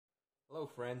Hello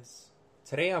friends,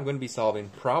 today I'm going to be solving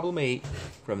problem 8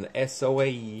 from the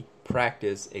SOA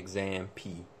Practice Exam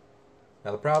P.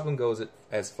 Now the problem goes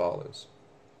as follows.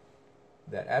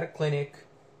 That at a clinic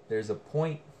there's a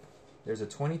 22%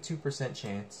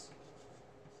 chance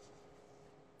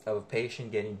of a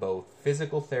patient getting both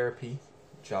physical therapy,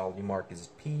 which I'll mark as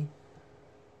P,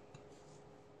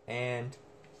 and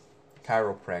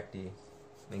chiropractic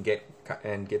and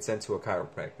get sent to a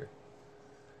chiropractor.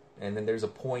 And then there's a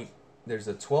 12%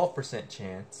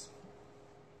 chance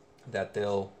that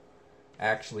they'll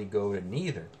actually go to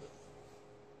neither,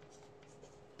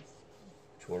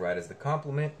 which we'll write as the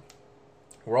complement.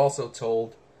 We're also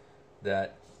told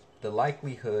that the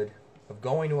likelihood of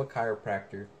going to a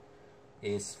chiropractor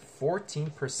is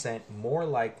 14% more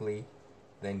likely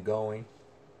than going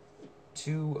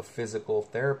to a physical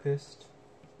therapist.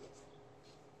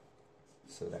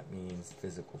 So that means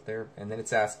physical therapy. And then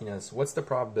it's asking us, what's the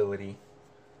probability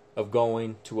of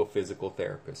going to a physical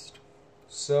therapist?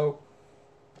 So,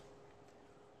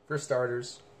 for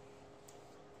starters,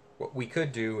 what we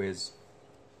could do is,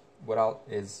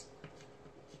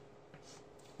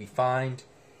 we find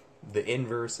the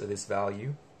inverse of this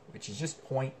value, which is just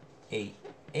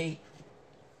 0.88,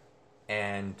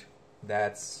 and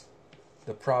that's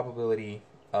the probability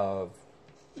of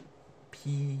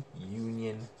P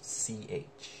union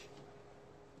CH.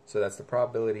 So that's the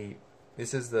probability.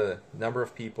 This is the number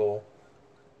of people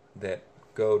that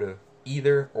go to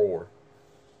either or.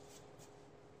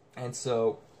 And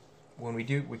so when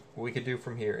what we could do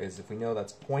from here is, if we know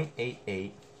that's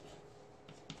 0.88,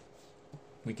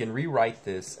 we can rewrite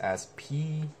this as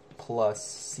P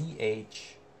plus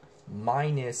CH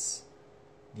minus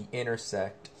the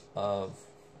intersect of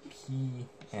P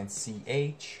and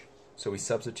CH. So we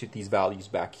substitute these values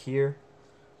back here.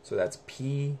 So that's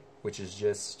P, which is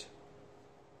just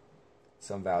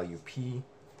some value P.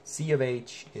 C of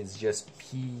H is just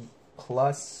P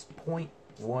plus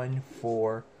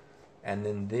 0.14. And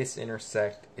then this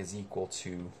intersect is equal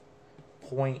to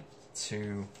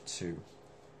 0.22.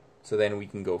 So then we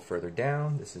can go further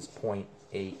down. This is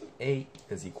 0.88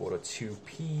 is equal to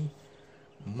 2P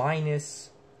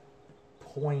minus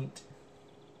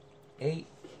 0.8.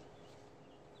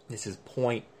 This is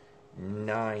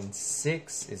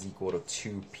 0.96 is equal to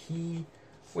 2P,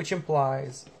 which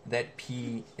implies that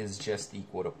P is just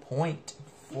equal to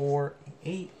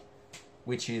 0.48,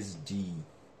 which is D.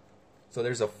 So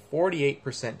there's a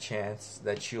 48% chance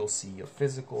that you'll see a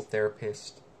physical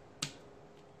therapist,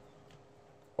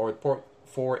 or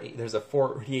there's a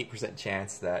 48%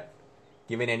 chance that,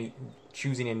 given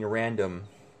choosing any random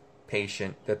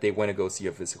patient, that they want to go see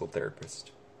a physical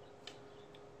therapist.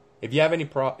 If you have any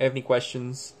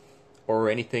questions or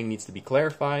anything needs to be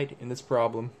clarified in this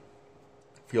problem,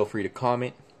 feel free to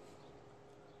comment.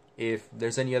 If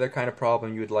there's any other kind of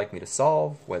problem you would like me to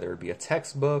solve, whether it be a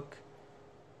textbook,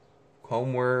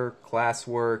 homework,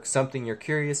 classwork, something you're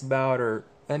curious about, or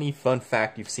any fun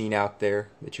fact you've seen out there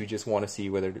that you just want to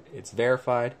see whether it's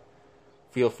verified,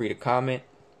 feel free to comment.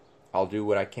 I'll do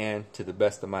what I can to the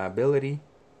best of my ability.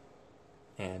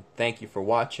 And thank you for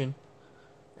watching,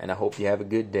 and I hope you have a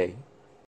good day.